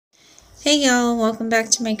Hey y'all, welcome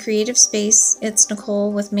back to my creative space. It's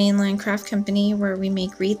Nicole with Mainline Craft Company, where we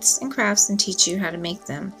make wreaths and crafts and teach you how to make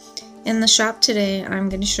them. In the shop today, I'm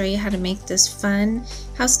going to show you how to make this fun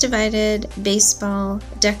house divided baseball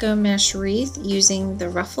deco mesh wreath using the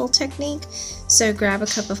ruffle technique. So grab a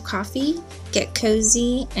cup of coffee, get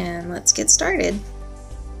cozy, and let's get started.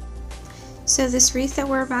 So this wreath that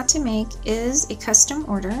we're about to make is a custom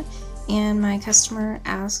order. And my customer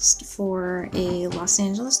asked for a Los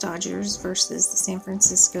Angeles Dodgers versus the San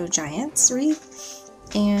Francisco Giants wreath.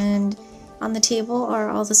 And on the table are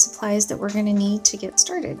all the supplies that we're going to need to get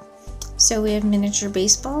started. So we have miniature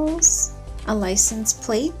baseballs, a license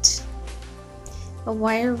plate, a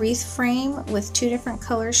wire wreath frame with 2 different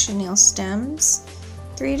color chenille stems,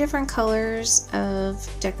 3 different colors of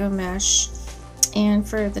deco mesh, and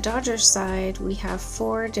for the Dodgers side we have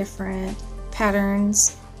 4 different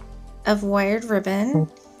patterns of wired ribbon,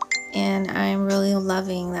 and I'm really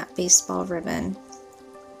loving that baseball ribbon.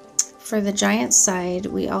 For the Giant side,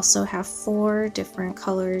 we also have 4 different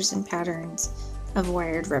colors and patterns of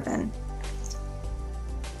wired ribbon.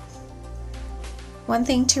 One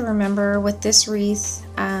thing to remember with this wreath,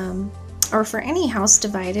 or for any house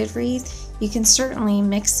divided wreath, you can certainly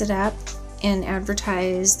mix it up and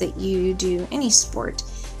advertise that you do any sport.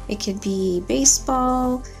 It could be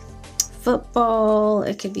baseball, football,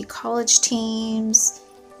 it could be college teams,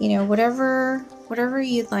 you know, whatever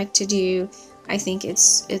you'd like to do. I think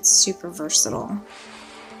it's super versatile.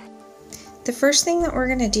 The first thing that we're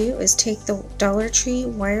going to do is take the Dollar Tree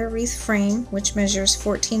wire wreath frame, which measures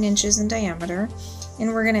 14 inches in diameter,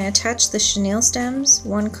 and we're going to attach the chenille stems,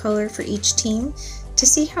 1 color for each team. To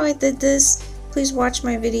see how I did this, please watch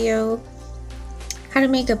my video, how to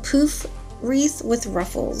make a poof wreath with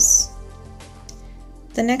ruffles.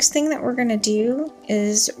 The next thing that we're going to do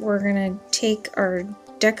is we're going to take our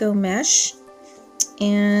deco mesh,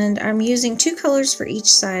 and I'm using 2 colors for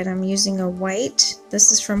each side. I'm using a white,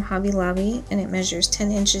 this is from Hobby Lobby, and it measures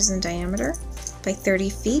 10 inches in diameter by 30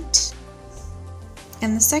 feet.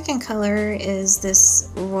 And the second color is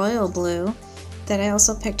this royal blue that I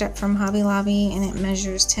also picked up from Hobby Lobby, and it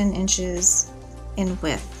measures 10 inches in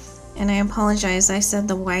width. And I apologize, I said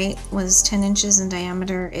the white was 10 inches in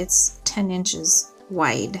diameter, it's 10 inches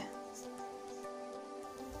wide.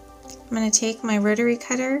 I'm going to take my rotary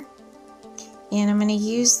cutter and I'm going to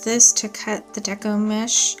use this to cut the deco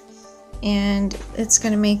mesh, and it's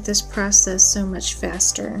going to make this process so much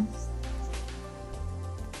faster.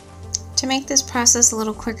 To make this process a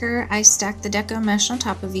little quicker, I stack the deco mesh on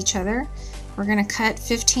top of each other. We're going to cut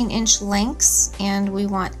 15-inch lengths, and we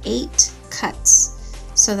want 8 cuts.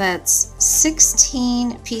 So that's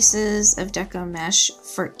 16 pieces of deco mesh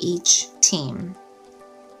for each team.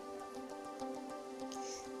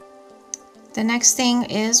 The next thing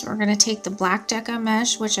is we're going to take the black deco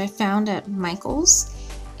mesh, which I found at Michael's,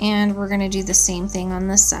 and we're going to do the same thing on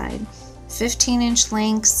this side. 15-inch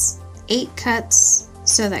lengths, 8 cuts,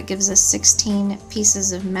 so that gives us 16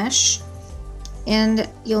 pieces of mesh. And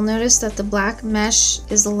you'll notice that the black mesh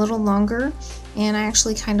is a little longer, and I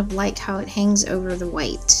actually kind of like how it hangs over the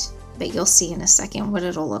white, but you'll see in a second what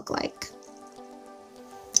it'll look like.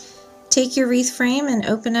 Take your wreath frame and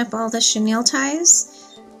open up all the chenille ties.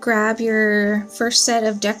 Grab your first set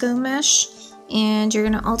of deco mesh, and you're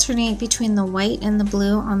going to alternate between the white and the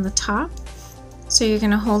blue on the top. So you're going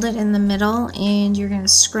to hold it in the middle and you're going to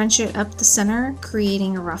scrunch it up the center,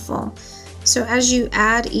 creating a ruffle. So as you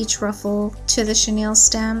add each ruffle to the chenille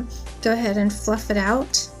stem, go ahead and fluff it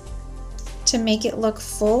out to make it look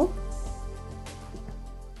full.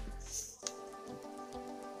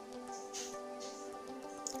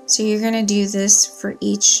 So you're going to do this for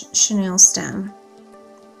each chenille stem.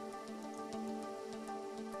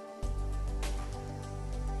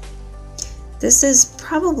 This is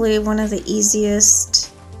probably one of the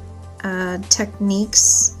easiest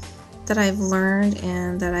techniques that I've learned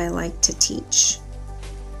and that I like to teach.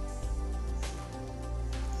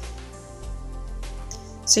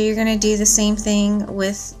 So you're going to do the same thing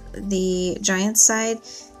with the Giant side,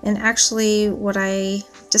 and actually what I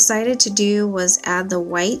decided to do was add the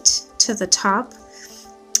white to the top,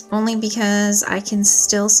 only because I can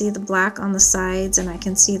still see the black on the sides and I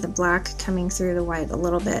can see the black coming through the white a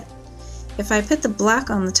little bit. If I put the black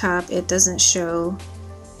on the top, it doesn't show,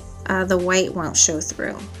 the white won't show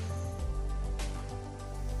through.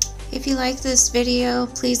 If you like this video,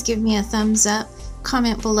 please give me a thumbs up,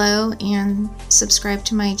 comment below, and subscribe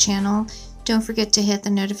to my channel. Don't forget to hit the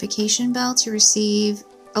notification bell to receive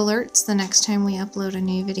alerts the next time we upload a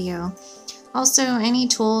new video. Also, any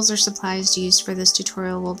tools or supplies used for this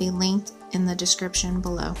tutorial will be linked in the description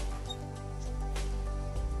below.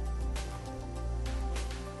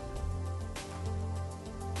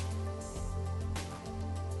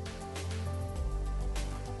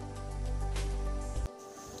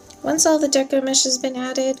 Once all the deco mesh has been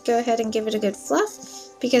added, go ahead and give it a good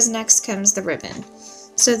fluff, because next comes the ribbon.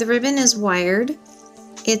 So the ribbon is wired.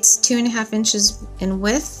 It's 2.5 inches in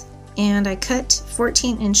width, and I cut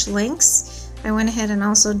 14-inch lengths. I went ahead and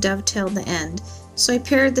also dovetailed the end. So I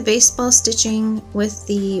paired the baseball stitching with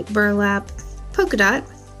the burlap polka dot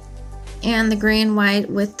and the gray and white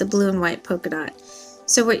with the blue and white polka dot.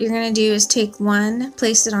 So what you're going to do is take one,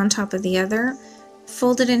 place it on top of the other,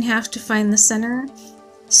 fold it in half to find the center,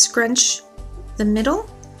 scrunch the middle,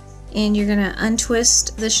 and you're going to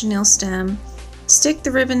untwist the chenille stem, stick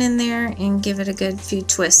the ribbon in there, and give it a good few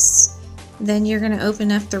twists. Then you're going to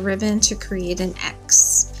open up the ribbon to create an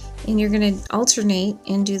X, and you're going to alternate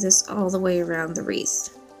and do this all the way around the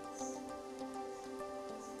wreath.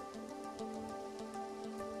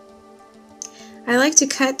 I like to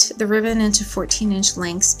cut the ribbon into 14-inch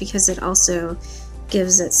lengths because it also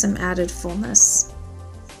gives it some added fullness.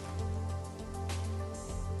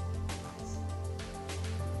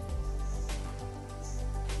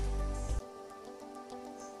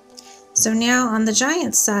 So now on the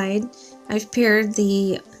giant side, I've paired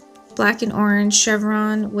the black and orange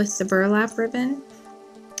chevron with the burlap ribbon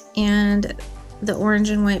and the orange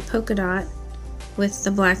and white polka dot with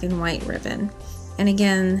the black and white ribbon. And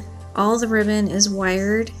again, all the ribbon is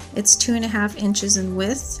wired. It's 2.5 inches in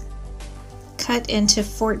width, cut into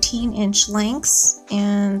 14-inch lengths,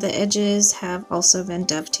 and the edges have also been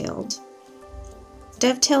dovetailed.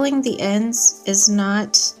 Dovetailing the ends is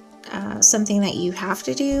not something that you have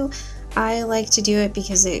to do. I like to do it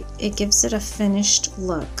because it gives it a finished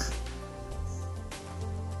look.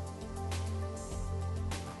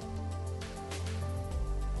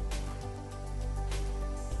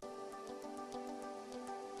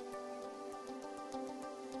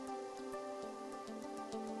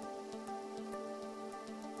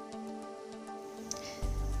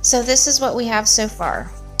 So this is what we have so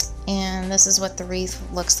far, and this is what the wreath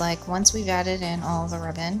looks like once we've added in all the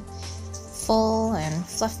ribbon. Full and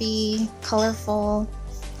fluffy, colorful.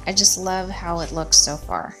 I just love how it looks so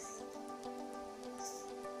far.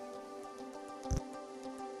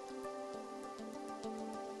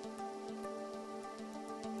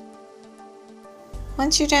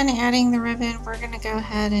 Once you're done adding the ribbon, we're going to go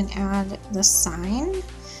ahead and add the sign.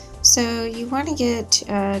 So you want to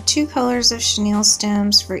get 2 colors of chenille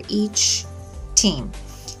stems for each team.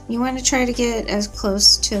 You want to try to get as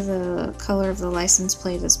close to the color of the license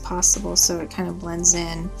plate as possible so it kind of blends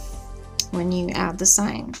in when you add the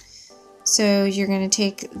sign. So you're going to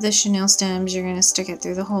take the chenille stems, you're going to stick it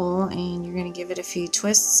through the hole, and you're going to give it a few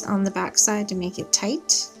twists on the back side to make it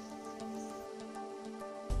tight.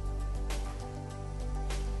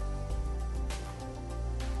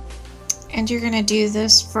 And you're going to do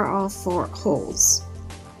this for all 4 holes.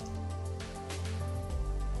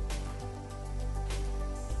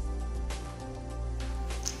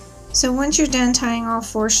 So once you're done tying all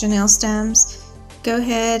 4 chenille stems, go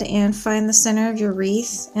ahead and find the center of your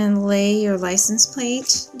wreath and lay your license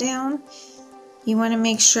plate down. You want to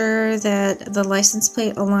make sure that the license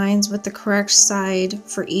plate aligns with the correct side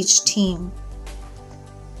for each team.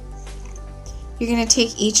 You're going to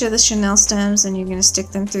take each of the chenille stems and you're going to stick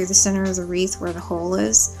them through the center of the wreath where the hole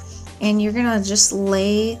is. And you're going to just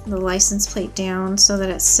lay the license plate down so that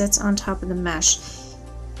it sits on top of the mesh.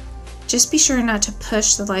 Just be sure not to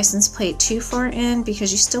push the license plate too far in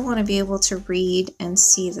because you still want to be able to read and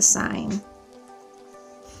see the sign.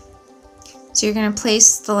 So you're going to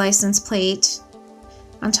place the license plate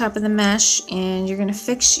on top of the mesh and you're going to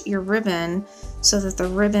fix your ribbon so that the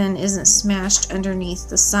ribbon isn't smashed underneath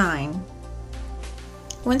the sign.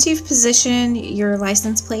 Once you've positioned your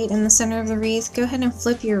license plate in the center of the wreath, go ahead and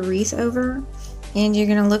flip your wreath over, and you're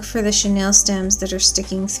going to look for the chenille stems that are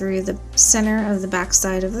sticking through the center of the back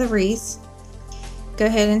side of the wreath. Go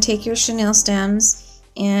ahead and take your chenille stems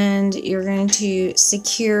and you're going to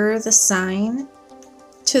secure the sign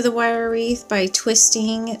to the wire wreath by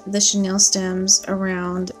twisting the chenille stems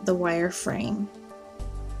around the wire frame.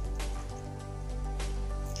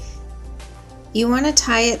 You want to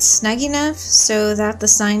tie it snug enough so that the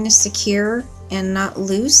sign is secure and not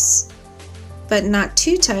loose, but not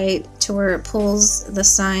too tight to where it pulls the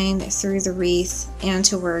sign through the wreath and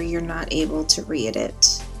to where you're not able to read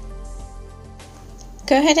it.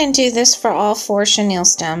 Go ahead and do this for all 4 chenille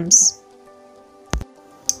stems.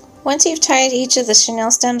 Once you've tied each of the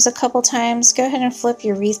chenille stems a couple times, go ahead and flip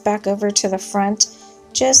your wreath back over to the front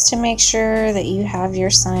just to make sure that you have your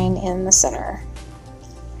sign in the center.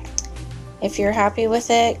 If you're happy with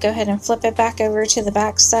it, go ahead and flip it back over to the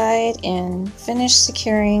back side and finish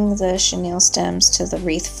securing the chenille stems to the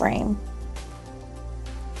wreath frame.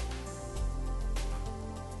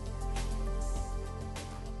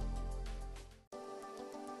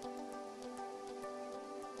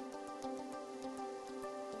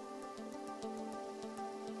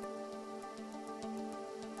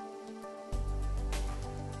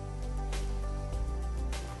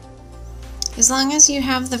 As long as you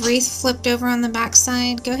have the wreath flipped over on the back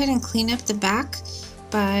side, go ahead and clean up the back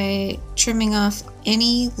by trimming off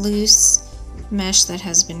any loose mesh that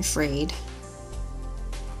has been frayed.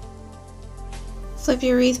 Flip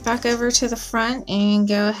your wreath back over to the front and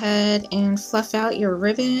go ahead and fluff out your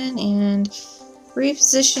ribbon and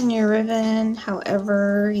reposition your ribbon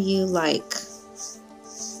however you like.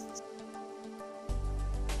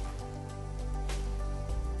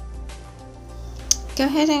 Go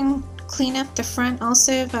ahead and clean up the front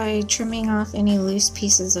also by trimming off any loose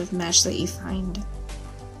pieces of mesh that you find.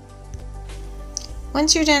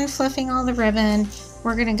 Once you're done fluffing all the ribbon,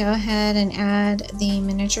 we're going to go ahead and add the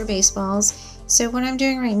miniature baseballs. So what I'm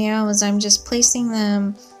doing right now is I'm just placing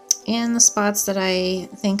them in the spots that I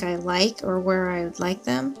think I like or where I would like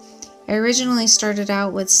them. I originally started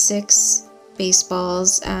out with 6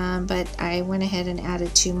 baseballs, but I went ahead and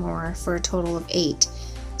added 2 more for a total of 8.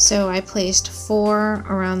 So I placed 4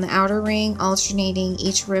 around the outer ring, alternating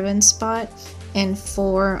each ribbon spot, and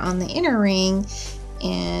 4 on the inner ring,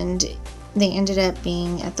 and they ended up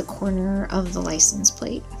being at the corner of the license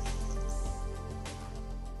plate.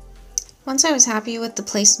 Once I was happy with the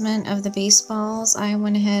placement of the baseballs, I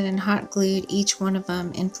went ahead and hot glued each one of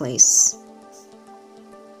them in place.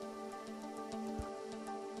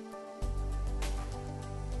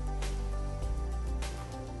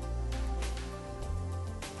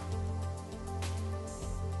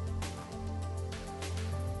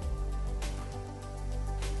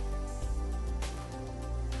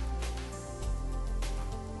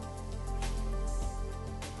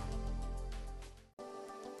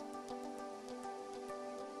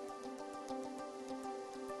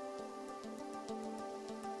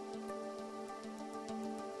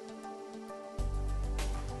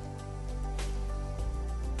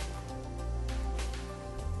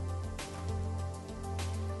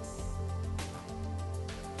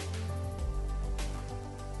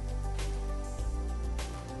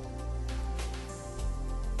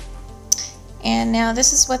 And now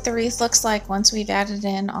this is what the wreath looks like once we've added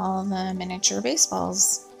in all the miniature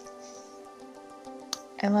baseballs.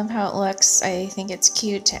 I love how it looks. I think it's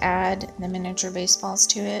cute to add the miniature baseballs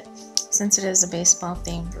to it since it is a baseball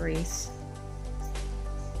themed wreath.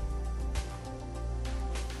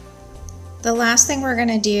 The last thing we're going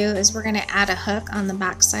to do is we're going to add a hook on the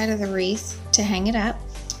back side of the wreath to hang it up.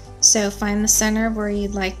 So find the center where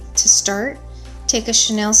you'd like to start. Take a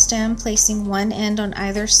chenille stem, placing one end on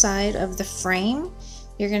either side of the frame.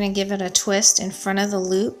 You're going to give it a twist in front of the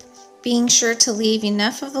loop, being sure to leave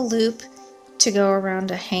enough of a loop to go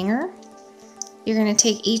around a hanger. You're going to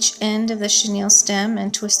take each end of the chenille stem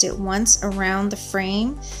and twist it once around the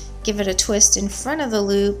frame. Give it a twist in front of the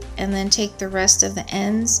loop, and then take the rest of the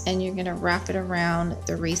ends and you're going to wrap it around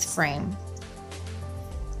the wreath frame.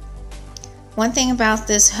 One thing about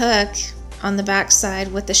this hook on the back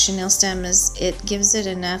side with the chenille stem is it gives it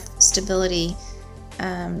enough stability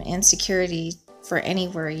and security for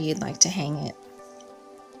anywhere you'd like to hang it.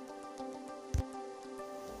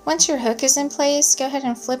 Once your hook is in place, go ahead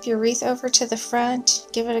and flip your wreath over to the front,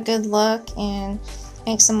 give it a good look, and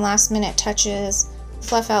make some last minute touches.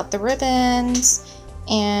 Fluff out the ribbons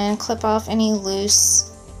and clip off any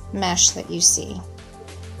loose mesh that you see.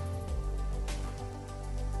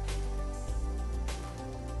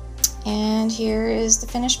 And here is the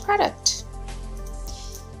finished product.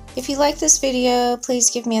 If you like this video, please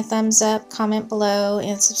give me a thumbs up, comment below,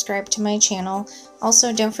 and subscribe to my channel.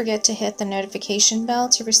 Also, don't forget to hit the notification bell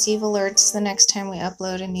to receive alerts the next time we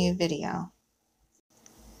upload a new video.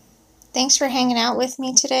 Thanks for hanging out with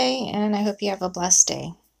me today, and I hope you have a blessed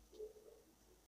day.